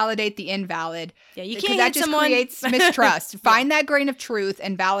to validate the invalid. Yeah, you because can't that hit just someone. creates mistrust. Find that grain of truth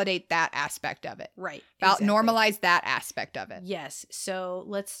and validate that aspect of it. Right. Normalize that aspect of it. Yes. So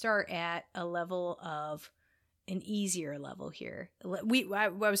let's start at a level of an easier level here. I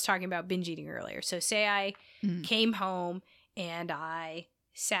was talking about binge eating earlier. So say I came home and I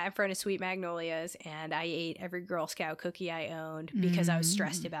sat in front of Sweet Magnolias and I ate every Girl Scout cookie I owned because I was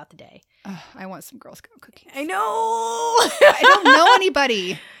stressed about the day. Oh, I want some Girl Scout cookies. I know. I don't know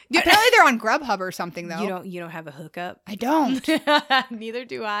anybody. Apparently they're on Grubhub or something though. You don't have a hookup? I don't. Neither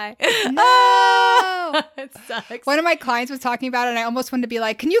do I. No. It sucks. One of my clients was talking about it and I almost wanted to be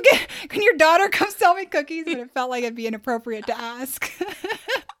like, can your daughter come sell me cookies? But it felt like it'd be inappropriate to ask.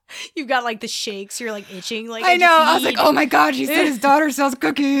 You've got like the shakes. You're like itching. Like I know. I was like, oh my God, she said his daughter sells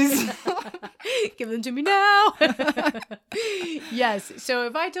cookies. Give them to me now. Yes. So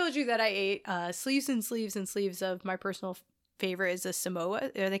if I told you that I ate sleeves and sleeves and sleeves of my personal favorite is a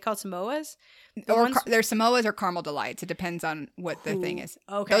Samoa. Are they called Samoas? They're Samoas or caramel delights. It depends on what the thing is.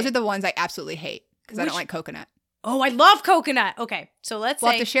 Okay. Those are the ones I absolutely hate because I don't like coconut. Oh, I love coconut. Okay. So we'll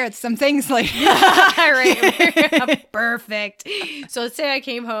have to share some things later. Right. Perfect. So let's say I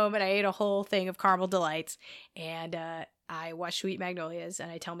came home and I ate a whole thing of caramel delights and I watched Sweet Magnolias and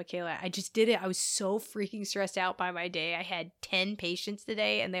I tell Michaela, I just did it. I was so freaking stressed out by my day. I had 10 patients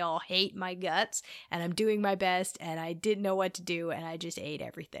today and they all hate my guts and I'm doing my best and I didn't know what to do and I just ate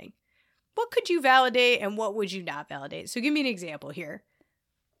everything. What could you validate and what would you not validate? So give me an example here.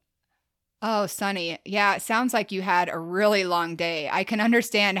 Oh, Sunny. Yeah, it sounds like you had a really long day. I can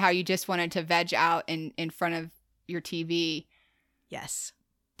understand how you just wanted to veg out in front of your TV. Yes.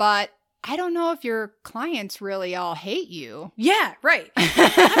 But I don't know if your clients really all hate you. Yeah, right.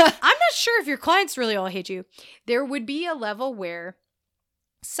 I'm not sure if your clients really all hate you. There would be a level where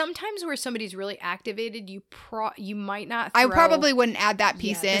sometimes where somebody's really activated, you might not throw, I probably wouldn't add that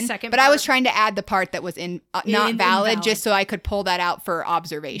piece in, but part. I was trying to add the part that was not valid invalid. Just so I could pull that out for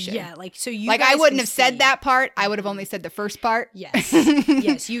observation. Yeah, like so you like guys I wouldn't have see. said that part. I would have only said the first part. Yes.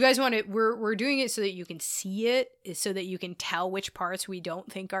 Yes, you guys want to we're doing it so that you can see it, so that you can tell which parts we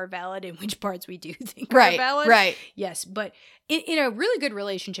don't think are valid and which parts we do think are valid. Right. Yes, but in a really good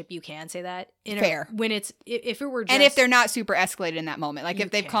relationship you can say that. Fair. When it's if it were just, and if they're not super escalated in that moment, like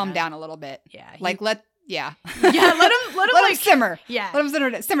if they've calmed down a little bit. Yeah. Like let them like simmer. Yeah. Let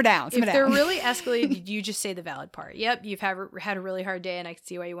them simmer down. If they're really escalated, you just say the valid part. Yep, you've had a really hard day and I can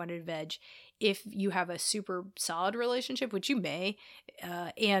see why you wanted to veg. If you have a super solid relationship, which you may,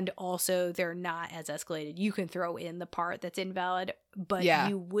 and also they're not as escalated, you can throw in the part that's invalid, but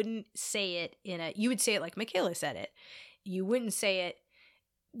you wouldn't say it you would say it like Michaela said it. You wouldn't say it,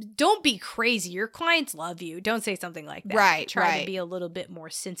 don't be crazy. Your clients love you. Don't say something like that. Right. Try to be a little bit more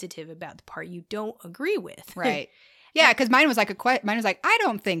sensitive about the part you don't agree with. Right. Yeah, because mine was like I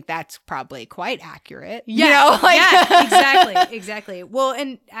don't think that's probably quite accurate. Yeah, exactly. Well,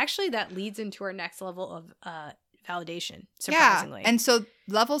 and actually that leads into our next level of validation, surprisingly. Yeah, and so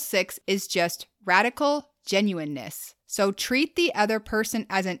level 6 is just radical genuineness. So treat the other person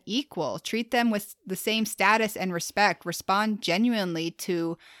as an equal. Treat them with the same status and respect. Respond genuinely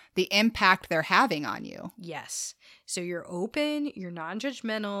to the impact they're having on you. Yes. So you're open, you're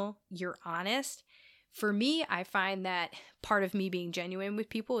non-judgmental, you're honest. For me, I find that part of me being genuine with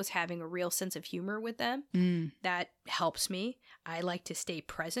people is having a real sense of humor with them. That helps me. I like to stay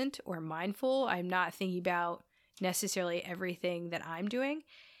present or mindful. I'm not thinking about necessarily everything that I'm doing.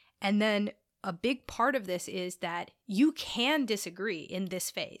 And then a big part of this is that you can disagree in this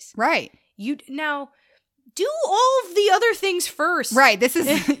phase. Right. Now, do all of the other things first. Right. This is,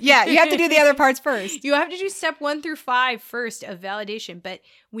 you have to do the other parts first. You have to do step 1 through 5 first of validation. But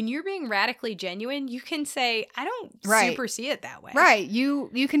when you're being radically genuine, you can say, I don't super see it that way. Right.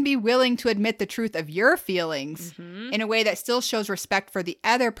 You can be willing to admit the truth of your feelings in a way that still shows respect for the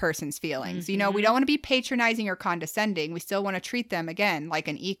other person's feelings. We don't want to be patronizing or condescending. We still want to treat them, again, like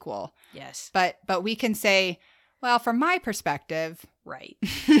an equal. Yes. But we can say, well, from my perspective. Right.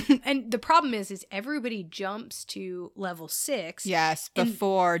 And the problem is everybody jumps to level 6. Yes,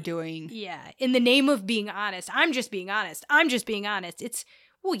 before doing. Yeah. In the name of being honest. I'm just being honest. It's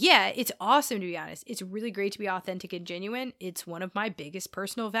awesome to be honest. It's really great to be authentic and genuine. It's one of my biggest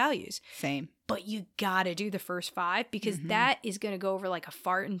personal values. Same. But you gotta do the first 5 because that is gonna go over like a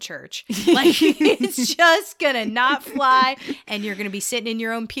fart in church. Like it's just gonna not fly and you're gonna be sitting in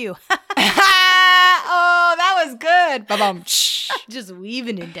your own pew. Oh, that was good. Ba-bum. Just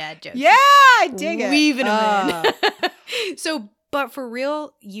weaving in dad jokes. Yeah, I dig it. Weaving them in. So But for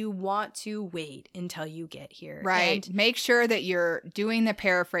real, you want to wait until you get here. Right. And make sure that you're doing the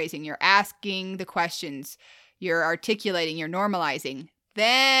paraphrasing, you're asking the questions, you're articulating, you're normalizing.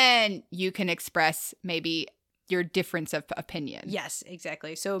 Then you can express maybe your difference of opinion. yes,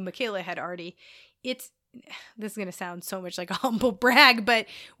 exactly. So Michaela had already, this is going to sound so much like a humble brag, but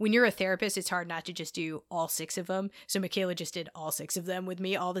when you're a therapist, it's hard not to just do all 6 of them. So Michaela just did all 6 of them with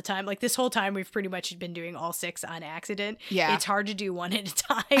me all the time. Like this whole time, we've pretty much been doing all 6 on accident. Yeah. It's hard to do one at a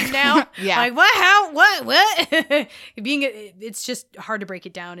time now. Yeah. Like what, how, what? It's just hard to break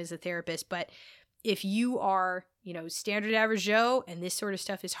it down as a therapist. But if you are, standard average Joe and this sort of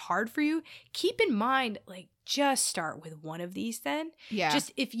stuff is hard for you, keep in mind, like, just start with one of these then. Yeah.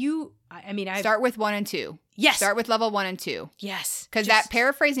 Just if you, I start with 1 and 2. Yes. Start with level 1 and 2. Yes. Because that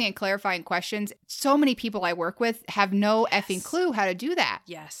paraphrasing and clarifying questions, so many people I work with have no effing clue how to do that.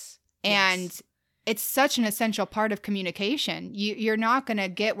 Yes. And it's such an essential part of communication. You're not going to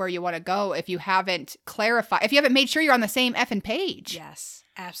get where you want to go if you haven't clarified, if you haven't made sure you're on the same effing page. Yes,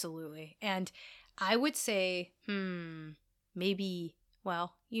 absolutely. And I would say, maybe,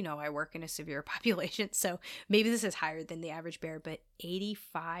 well, I work in a severe population, so maybe this is higher than the average bear, but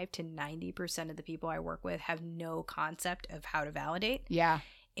 85 to 90% of the people I work with have no concept of how to validate. Yeah.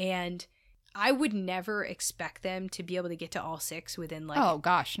 And I would never expect them to be able to get to all 6 within oh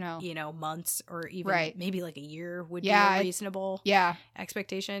gosh, no. Months or even maybe like a year would be a reasonable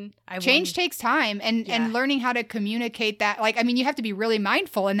expectation. Change takes time and learning how to communicate that. Like, you have to be really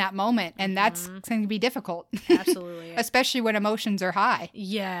mindful in that moment, and that's going to be difficult. Absolutely. Especially when emotions are high.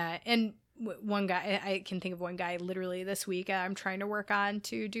 Yeah. And one guy, I can think of one guy literally this week I'm trying to work on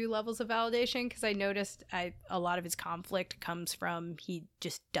to do levels of validation because I noticed a lot of his conflict comes from he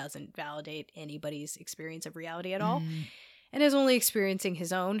just doesn't validate anybody's experience of reality at all and is only experiencing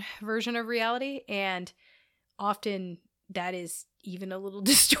his own version of reality. And often that is even a little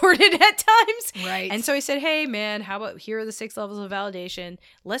distorted at times. Right. And so I said, hey, man, how about here are the 6 levels of validation.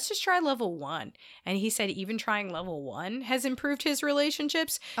 Let's just try level 1. And he said even trying level 1 has improved his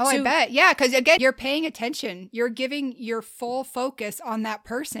relationships. Oh, I bet. Yeah, because again, you're paying attention. You're giving your full focus on that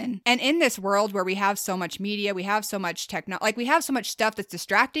person. And in this world where we have so much media, we have so much technology, we have so much stuff that's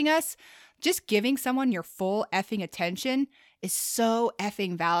distracting us, just giving someone your full effing attention is so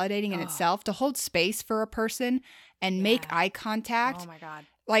effing validating in itself. To hold space for a person and make eye contact. Oh my God.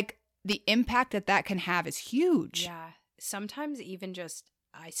 Like the impact that can have is huge. Yeah. Sometimes even just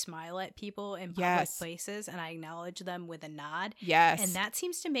I smile at people in public places and I acknowledge them with a nod. Yes. And that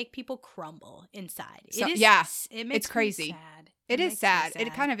seems to make people crumble inside. So, it makes it's crazy. me sad. It is sad.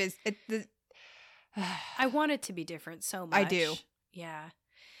 It kind of is. I want it to be different so much. I do. Yeah.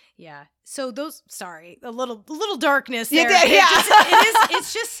 Yeah. So a little darkness there. Yeah.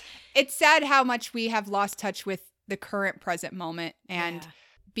 It's just. It's sad how much we have lost touch with the current present moment and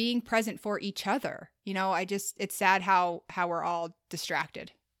being present for each other. It's sad how we're all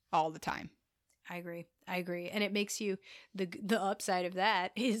distracted all the time. I agree. And it makes you, the upside of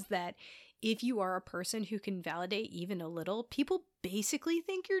that is that if you are a person who can validate even a little, people basically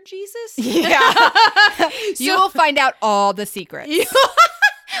think you're Jesus. Yeah. You will find out all the secrets.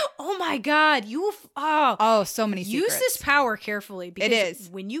 Oh my God. So many secrets. Use this power carefully because it is.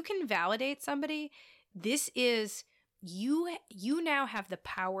 When you can validate somebody, this is you now have the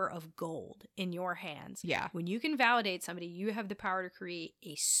power of gold in your hands. Yeah. When you can validate somebody, you have the power to create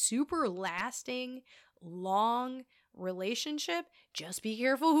a super lasting, long relationship. Just be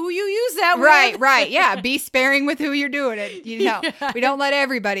careful who you use that with. Right. Yeah. Be sparing with who you're doing it. We don't let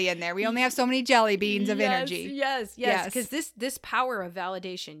everybody in there. We only have so many jelly beans of energy. Yes. Because this power of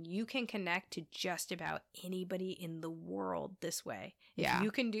validation, you can connect to just about anybody in the world this way. If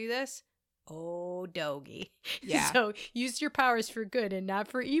you can do this, oh, doggy. Yeah. So use your powers for good and not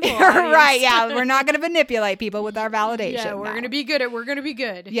for evil. Right. Yeah. We're not going to manipulate people with our validation. Yeah. We're going to be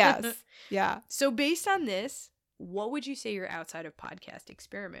good. Yes. Yeah. So based on this, what would you say your outside of podcast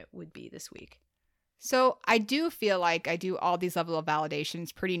experiment would be this week? So I do feel like I do all these level of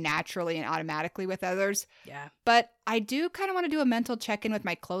validations pretty naturally and automatically with others. Yeah. But I do kind of want to do a mental check-in with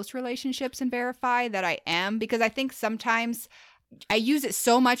my close relationships and verify that I am, because I think sometimes I use it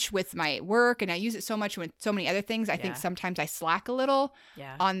so much with my work and I use it so much with so many other things. I think sometimes I slack a little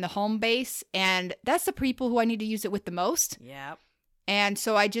on the home base, and that's the people who I need to use it with the most. Yeah. And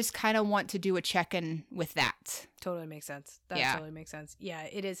so I just kind of want to do a check-in with that. Totally makes sense. Totally makes sense. Yeah,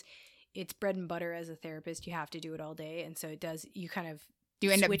 it is. It's bread and butter as a therapist. You have to do it all day. And so it does, you kind of You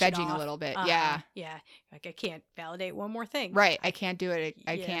end up vegging a little bit. Yeah. Yeah. Like I can't validate one more thing. Right. I can't do it.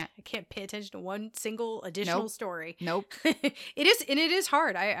 I can't. I can't pay attention to one single additional story. Nope. It is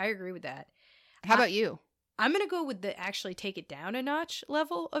hard. I agree with that. How about you? I'm going to go with the actually take it down a notch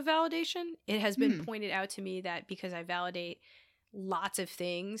level of validation. It has been pointed out to me that because I validate lots of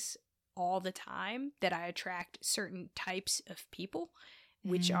things all the time, that I attract certain types of people,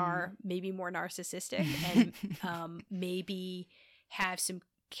 which are maybe more narcissistic and maybe have some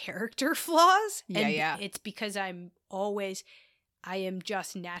character flaws. Yeah. It's because I am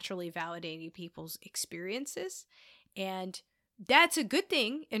just naturally validating people's experiences. And that's a good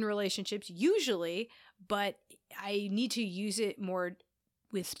thing in relationships usually, but I need to use it more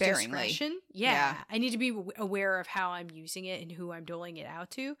with sparingly. Discretion. Yeah. I need to be aware of how I'm using it and who I'm doling it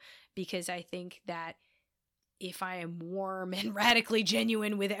out to, because I think that if I am warm and radically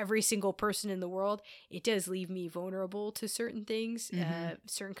genuine with every single person in the world, it does leave me vulnerable to certain things,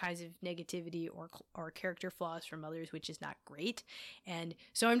 certain kinds of negativity or character flaws from others, which is not great. And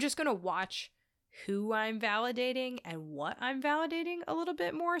so I'm just going to watch who I'm validating and what I'm validating a little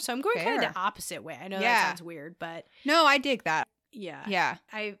bit more. So I'm going kind of the opposite way. I know that sounds weird, but no, I dig that. Yeah.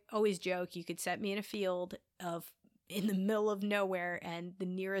 I always joke you could set me in a field in the middle of nowhere, and the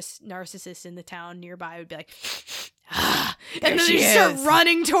nearest narcissist in the town nearby would be like, and then they start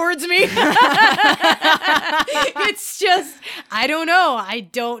running towards me. It's just, I don't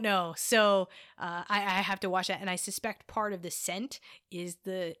know. So I have to watch that, and I suspect part of the scent is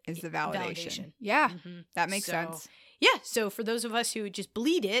the validation. Yeah, that makes sense. Yeah, so for those of us who just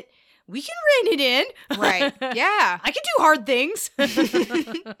bleed it, we can rein it in. Right. Yeah. I can do hard things.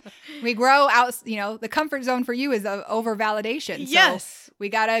 We grow out, the comfort zone for you is over validation. Yes. So we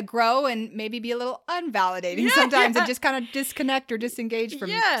got to grow and maybe be a little unvalidating sometimes and just kind of disconnect or disengage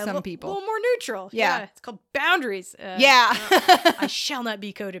from some people. A little more neutral. Yeah. It's called boundaries. I shall not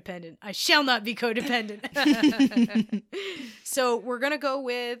be codependent. So we're going to go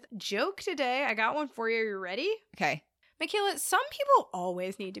with joke today. I got one for you. Are you ready? Okay. Michaela, some people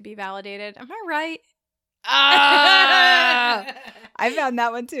always need to be validated. Am I right? I found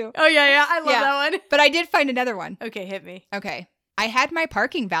that one too. Oh, yeah. I love that one. But I did find another one. Okay, hit me. Okay. I had my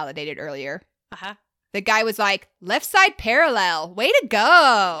parking validated earlier. Uh-huh. The guy was like, left side parallel. Way to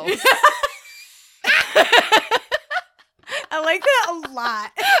go. I like that a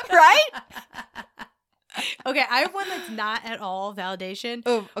lot. Right? Okay, I have one that's not at all validation.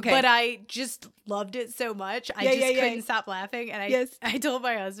 Oh, okay. But I just loved it so much. I couldn't stop laughing. And I told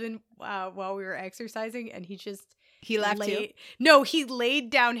my husband while we were exercising, and he laughed too? No, he laid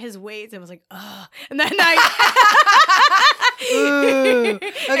down his weights and was like, ugh. And then Ooh.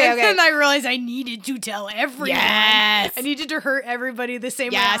 Okay. Then I realized I needed to tell everyone. Yes. I needed to hurt everybody the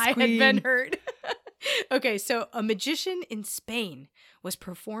same way I had been hurt. Okay, so a magician in Spain was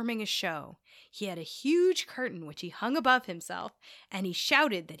performing a show. He had a huge curtain which he hung above himself, and he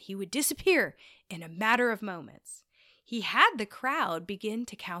shouted that he would disappear in a matter of moments. He had the crowd begin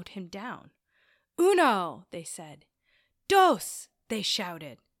to count him down. Uno, they said. Dos, they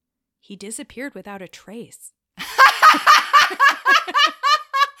shouted. He disappeared without a trace.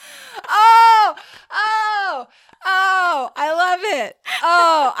 Oh, I love it.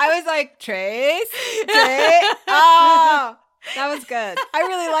 Oh, I was like, Trace. Oh, that was good. I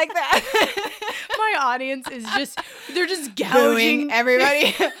really like that. My audience is they're just gouging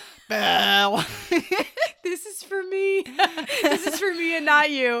everybody. This is for me. This is for me and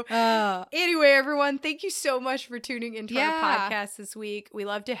not you. Anyway, everyone, thank you so much for tuning into our podcast this week. We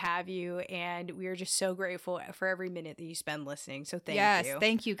love to have you, and we are just so grateful for every minute that you spend listening. So thank you. Yes,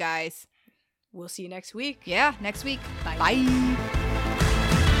 thank you guys. We'll see you next week. Yeah, next week. Bye. Bye.